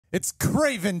It's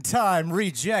Kraven time,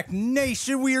 Reject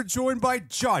Nation. We are joined by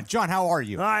John. John, how are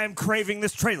you? I'm craving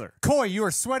this trailer. Coy, you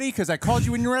are sweaty because I called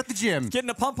you when you were at the gym. Getting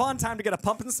a pump on, time to get a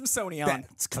pump and some Sony on.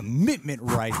 That's commitment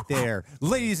right there.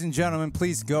 Ladies and gentlemen,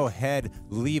 please go ahead,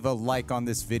 leave a like on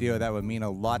this video. That would mean a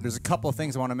lot. There's a couple of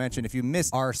things I want to mention. If you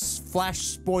missed our flash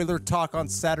spoiler talk on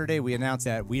Saturday, we announced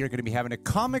that we are going to be having a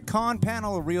Comic-Con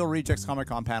panel, a Real Rejects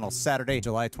Comic-Con panel, Saturday,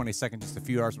 July 22nd, just a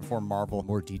few hours before Marvel.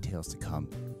 More details to come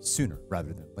sooner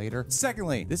rather than later.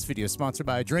 Secondly, this video is sponsored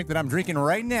by a drink that I'm drinking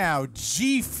right now,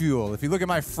 G Fuel. If you look at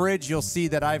my fridge, you'll see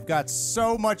that I've got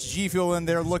so much G Fuel in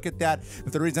there. Look at that.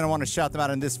 But the reason I want to shout them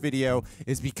out in this video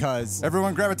is because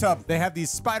everyone grab a tub. They have these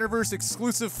Spider-Verse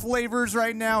exclusive flavors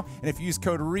right now. And if you use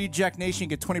code REJECTNATION, you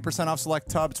get 20% off select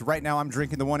tubs. Right now, I'm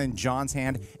drinking the one in John's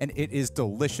hand, and it is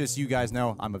delicious. You guys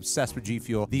know I'm obsessed with G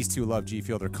Fuel. These two love G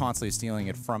Fuel. They're constantly stealing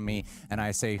it from me. And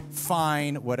I say,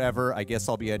 fine, whatever. I guess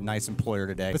I'll be a nice employer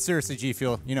today. But seriously, G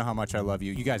Fuel, you know how much I love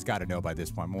you. You guys got to know by this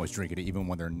point. I'm always drinking it, even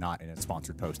when they're not in a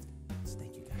sponsored post. So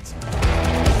thank you guys.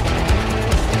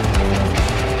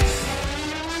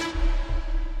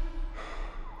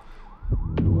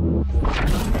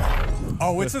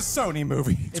 Oh, it's a Sony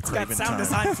movie. It's got sound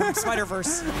design from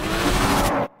Spider-Verse.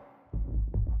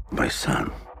 My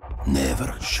son,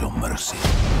 never show mercy.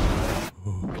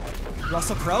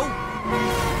 Russell Crowe?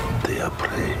 They are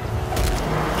prey.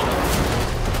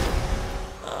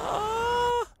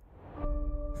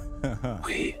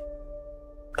 We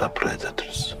are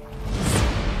predators.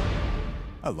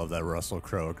 I love that Russell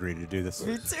Crowe agreed to do this.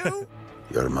 Me too.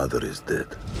 Your mother is dead.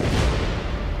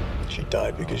 She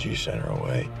died because you sent her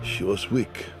away. She was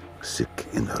weak, sick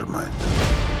in her mind.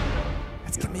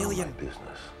 That's Chameleon.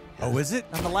 Business. Oh, is it?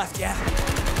 On the left, yeah.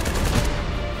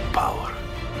 Power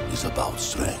is about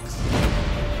strength.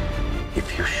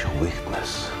 If you show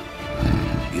weakness,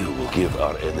 you will give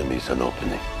our enemies an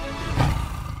opening.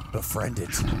 Befriend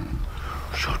it.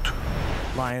 Shoot.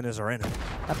 Lion is our enemy.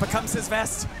 That becomes his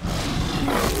vest.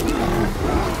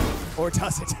 Or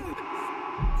does it?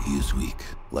 He is weak,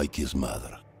 like his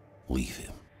mother. Leave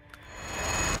him.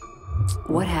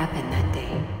 What happened that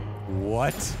day?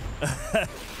 What?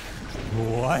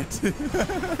 What?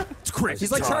 It's crazy.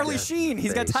 He's like Charlie Sheen.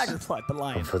 He's got tiger blood, the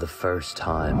lion. For the first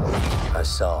time, I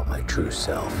saw my true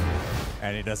self.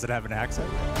 And he doesn't have an accent?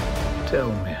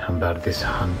 Tell me about this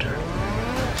hunter.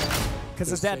 Because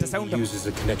his dad disowned He him. uses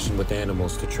a connection with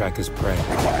animals to track his prey.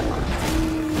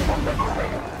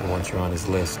 And once you're on his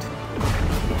list,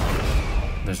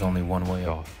 there's only one way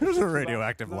off. There's a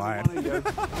radioactive lion.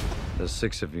 There's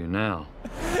 6 of you now.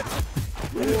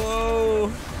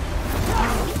 Whoa.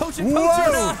 Potion, Whoa.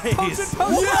 nice.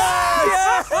 Potion.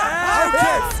 Yes!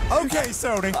 Yes! Okay,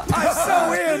 Sony. I'm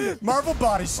so in. Marvel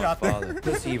body shot there. Father,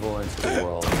 this evil into the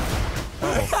world.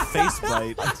 Face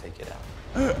bite. Take it out.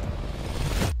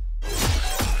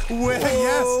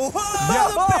 Yes. Yeah.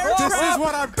 This is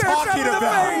what I'm talking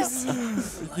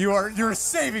about. You're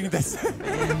saving this.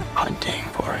 Hunting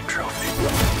for a trophy.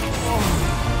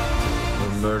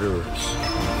 We're murderers.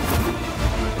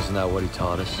 Isn't that what he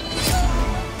taught us?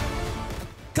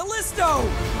 Callisto!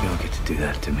 You don't get to do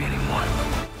that to me anymore.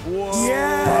 Whoa.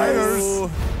 Spiders.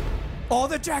 Oh,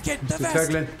 the jacket, the vest.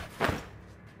 Taglin.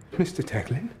 Mr.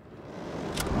 Taglin?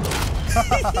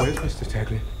 Where's Mr.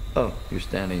 Taglin? Oh, you're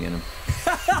standing in him.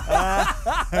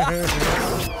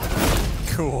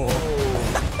 Cool.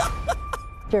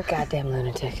 You're a goddamn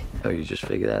lunatic. Oh, you just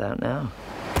figured that out now?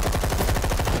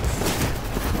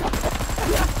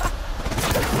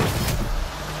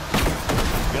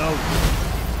 Go.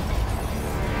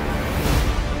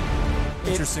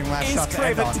 Interesting last shot It's to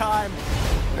end Kraven on. time.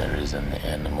 There is an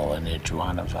animal in each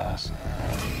one of us.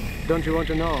 Don't you want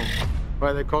to know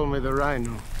why they call me the Rhino?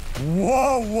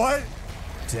 Whoa, what?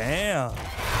 Damn.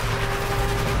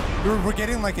 We're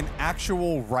getting like an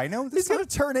actual rhino? He's going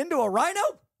to turn into a rhino?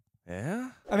 Yeah.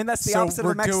 I mean, that's the So opposite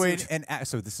we're of a mech doing suit.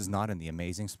 so this is not in the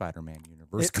Amazing Spider-Man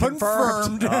universe. It's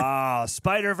confirmed. Confirmed.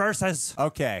 Spider-Verse.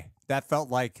 Okay, that felt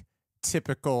like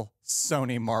typical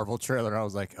Sony Marvel trailer. I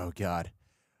was like, oh God,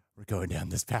 we're going down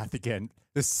this path again.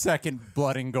 The second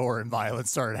blood and gore and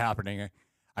violence started happening,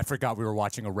 I forgot we were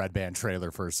watching a Red Band trailer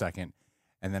for a second.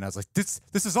 And then I was like, this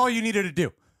is all you needed to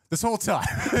do this whole time.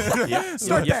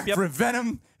 Start for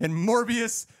Venom and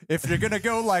Morbius. If you're going to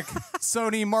go like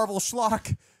Sony Marvel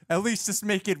schlock, at least just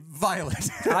make it violent.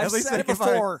 I've said it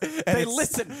before. They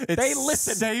listen. They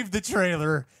listen. Saved the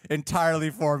trailer entirely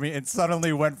for me and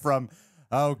suddenly went from,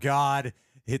 oh God,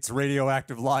 it's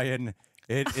radioactive lion.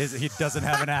 It is. He doesn't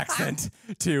have an accent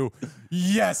to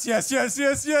yes,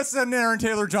 and Aaron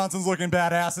Taylor Johnson's looking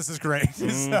badass. This is great.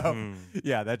 So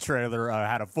yeah, that trailer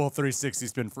had a full 360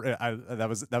 spin. That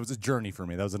was a journey for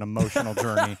me. That was an emotional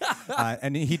journey.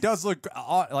 And he does look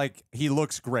like he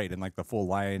looks great in like the full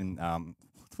lion.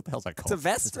 What the hell's that called? It's a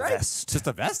vest, right? Just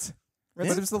a vest. But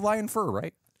it was the lion fur,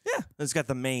 right? Yeah, it's got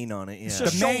the mane on it. Yeah,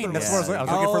 the mane. That's what I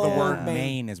was looking for. The word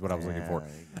mane. mane is what I was looking for.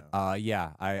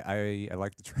 Yeah, I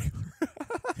like the trailer.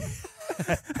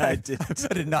 I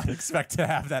did not expect to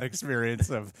have that experience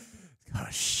of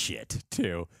shit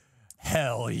too.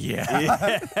 Hell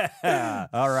yeah.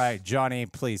 All right, Johnny,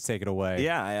 please take it away.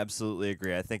 Yeah, I absolutely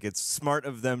agree. I think it's smart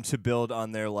of them to build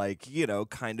on their, like, you know,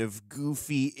 kind of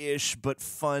goofy-ish but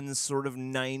fun sort of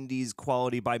 90s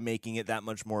quality by making it that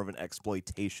much more of an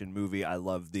exploitation movie. I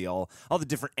love all the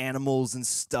different animals and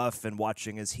stuff, and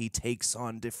watching as he takes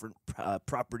on different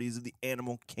properties of the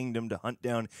animal kingdom to hunt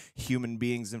down human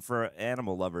beings. And for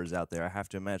animal lovers out there, I have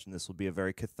to imagine this will be a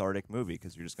very cathartic movie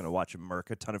because you're just going to watch him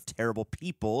murk a ton of terrible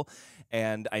people.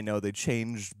 And I know they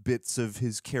changed bits of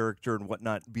his character and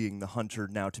whatnot, being the hunter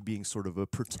now to being sort of a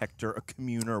protector, a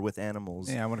communer with animals.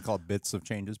 Yeah, I want to call it bits of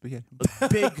changes, but yeah.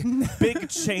 Big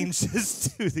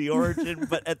changes to the origin,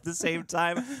 but at the same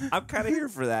time, I'm kind of here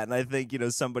for that. And I think, you know,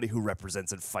 somebody who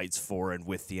represents and fights for and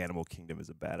with the animal kingdom is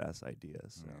a badass idea.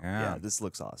 So yeah, this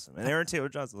looks awesome. And Aaron Taylor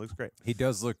Johnson looks great. He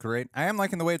does look great. I am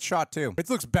liking the way it's shot too. It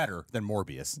looks better than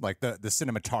Morbius. Like the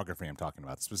cinematography I'm talking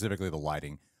about, specifically the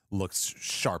lighting, looks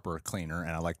sharper, cleaner,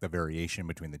 and I like the variation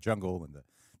between the jungle and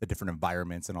the different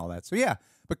environments and all that. So yeah,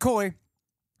 but Coy,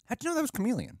 how'd you know that was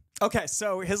Chameleon? Okay,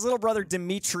 so his little brother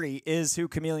Dimitri is who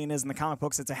Chameleon is in the comic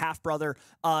books. It's a half-brother.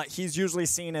 He's usually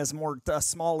seen as more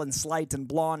small and slight and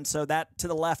blonde, so that to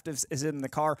the left is in the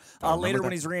car. Later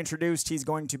when he's reintroduced, he's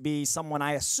going to be someone,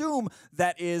 I assume,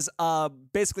 that is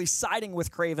basically siding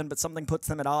with Kraven, but something puts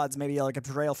them at odds, maybe like a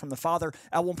betrayal from the father.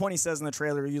 At one point he says in the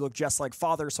trailer, you look just like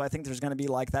father, so I think there's going to be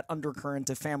like that undercurrent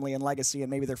of family and legacy,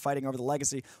 and maybe they're fighting over the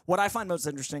legacy. What I find most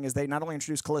interesting is they not only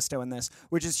introduce Callisto in this,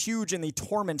 which is huge in the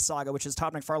Torment saga, which is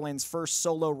Todd McFarlane's first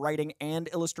solo writing and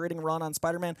illustrating run on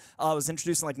Spider-Man. It was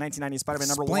introduced in like 1990 Spider-Man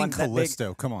 #1.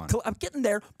 Callisto, come on. I'm getting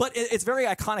there, but it's very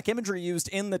iconic imagery used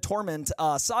in the Torment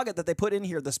saga that they put in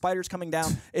here. The spiders coming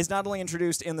down is not only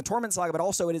introduced in the Torment saga, but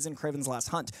also it is in Kraven's Last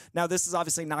Hunt. Now, this is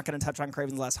obviously not going to touch on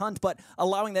Kraven's Last Hunt, but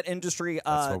allowing that industry we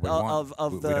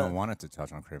don't want it to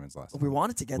touch on Kraven's Last Hunt. We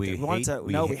want it to get there.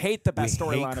 We hate the best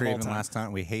storyline of all Kraven time. Last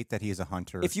Hunt. We hate that he's a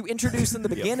hunter. If you introduce in the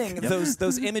beginning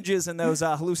those images and those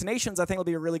hallucinations, I think it'll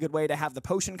be a really good way to have the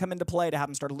potion come into play, to have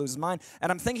him start to lose his mind.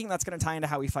 And I'm thinking that's going to tie into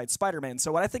how he fights Spider-Man.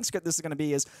 So what I think this is going to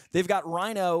be is they've got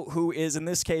Rhino, who is in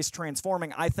this case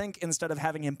transforming. I think instead of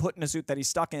having him put in a suit that he's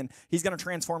stuck in, he's going to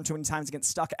transform too many times and get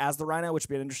stuck as the Rhino, which would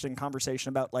be an interesting conversation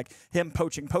about like him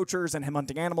poaching poachers and him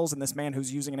hunting animals and this man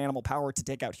who's using an animal power to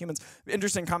take out humans.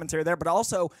 Interesting commentary there, but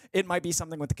also it might be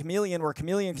something with the Chameleon where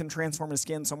Chameleon can transform his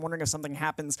skin. So I'm wondering if something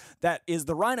happens that is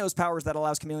the Rhino's powers that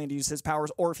allows Chameleon to use his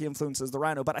powers, or if he influences the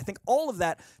Rhino. But I think all of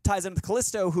that ties into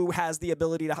Callisto, who has the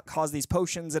ability to cause these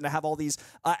potions and to have all these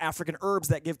African herbs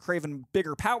that give Kraven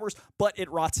bigger powers, but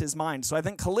it rots his mind. So I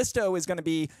think Callisto is going to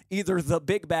be either the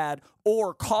big bad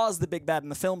or cause the big bad in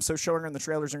the film, so showing her in the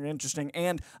trailers are interesting,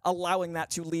 and allowing that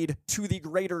to lead to the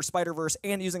greater Spider-Verse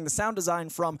and using the sound design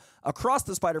from across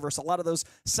the Spider-Verse. A lot of those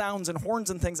sounds and horns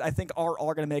and things I think are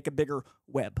all going to make a bigger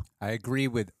web. I agree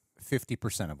with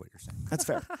 50% of what you're saying. That's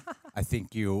fair. I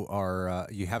think you are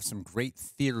you have some great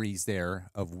theories there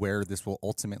of where this will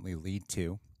ultimately lead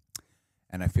to.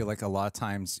 And I feel like a lot of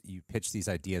times you pitch these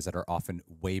ideas that are often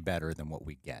way better than what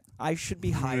we get. I should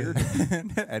be hired.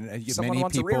 and many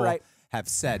people have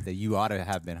said that you ought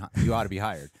to be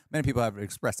hired. Many people have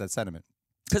expressed that sentiment.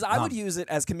 Because I would use it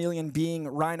as Chameleon being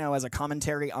Rhino as a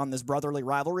commentary on this brotherly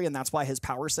rivalry, and that's why his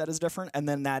power set is different. And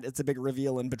then that it's a big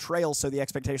reveal and betrayal, so the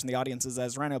expectation of the audience is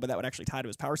as Rhino, but that would actually tie to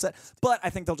his power set. But I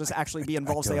think they'll just actually be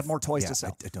involved, so they have more toys to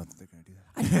sell. I don't think they're going to do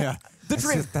that. Yeah, the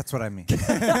dream. That's what I mean.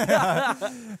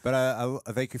 But I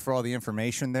thank you for all the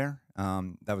information there.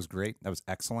 That was great. That was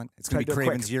excellent. It's going to be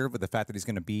Kraven's year with the fact that he's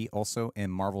going to be also in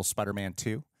Marvel Spider-Man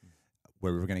 2,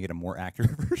 where we're going to get a more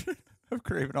accurate version of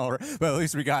Kraven. All right. Well, at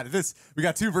least we got this. We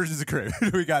got two versions of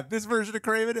Kraven. We got this version of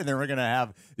Kraven, and then we're going to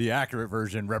have the accurate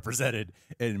version represented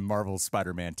in Marvel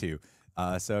Spider-Man 2.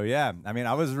 So yeah, I mean,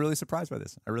 I was really surprised by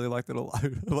this. I really liked it a lot.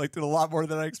 I liked it a lot more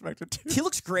than I expected to. He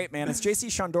looks great, man. It's J.C.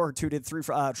 Chandor, who did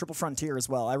Triple Frontier as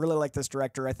well. I really like this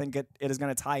director. I think it is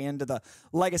going to tie into the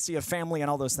legacy of family and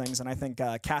all those things. And I think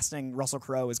casting Russell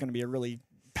Crowe is going to be a really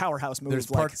powerhouse moves. There's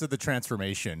parts of the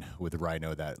transformation with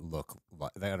Rhino that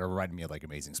that are reminding me of like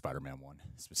Amazing Spider-Man 1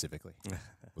 specifically.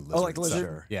 Oh, like Lizard?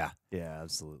 Sure. Yeah. Yeah,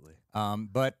 absolutely.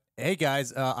 But hey,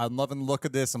 guys, I'm loving the look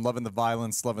of this. I'm loving the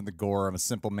violence, loving the gore. I'm a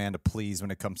simple man to please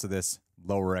when it comes to this.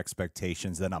 Lower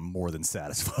expectations, then I'm more than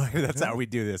satisfied. That's how we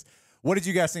do this. What did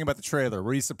you guys think about the trailer?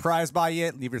 Were you surprised by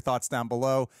it? Leave your thoughts down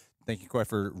below. Thank you, Crowe,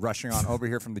 for rushing on over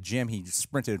here from the gym. He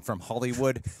sprinted from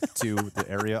Hollywood to the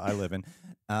area I live in.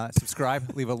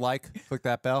 Subscribe, leave a like, click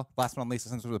that bell. Last but not least,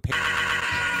 listen to the page.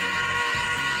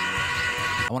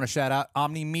 I want to shout out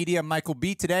Omni Media Michael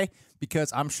B today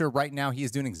because I'm sure right now he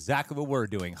is doing exactly what we're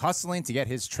doing, hustling to get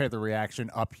his trailer reaction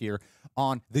up here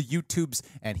on the YouTubes,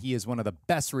 and he is one of the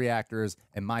best reactors,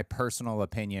 in my personal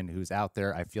opinion, who's out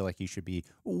there. I feel like he should be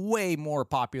way more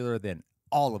popular than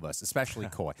all of us, especially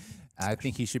Coy. I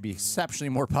think he should be exceptionally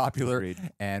more popular. Agreed.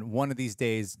 And one of these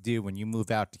days, dude, when you move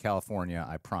out to California,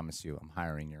 I promise you, I'm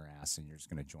hiring your ass, and you're just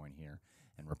going to join here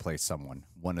and replace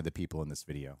one of the people in this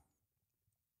video.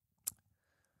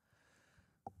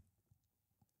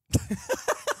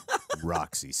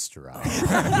 Roxy Stroud.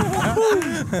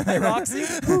 Hey, Roxy.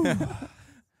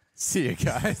 See you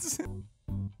guys.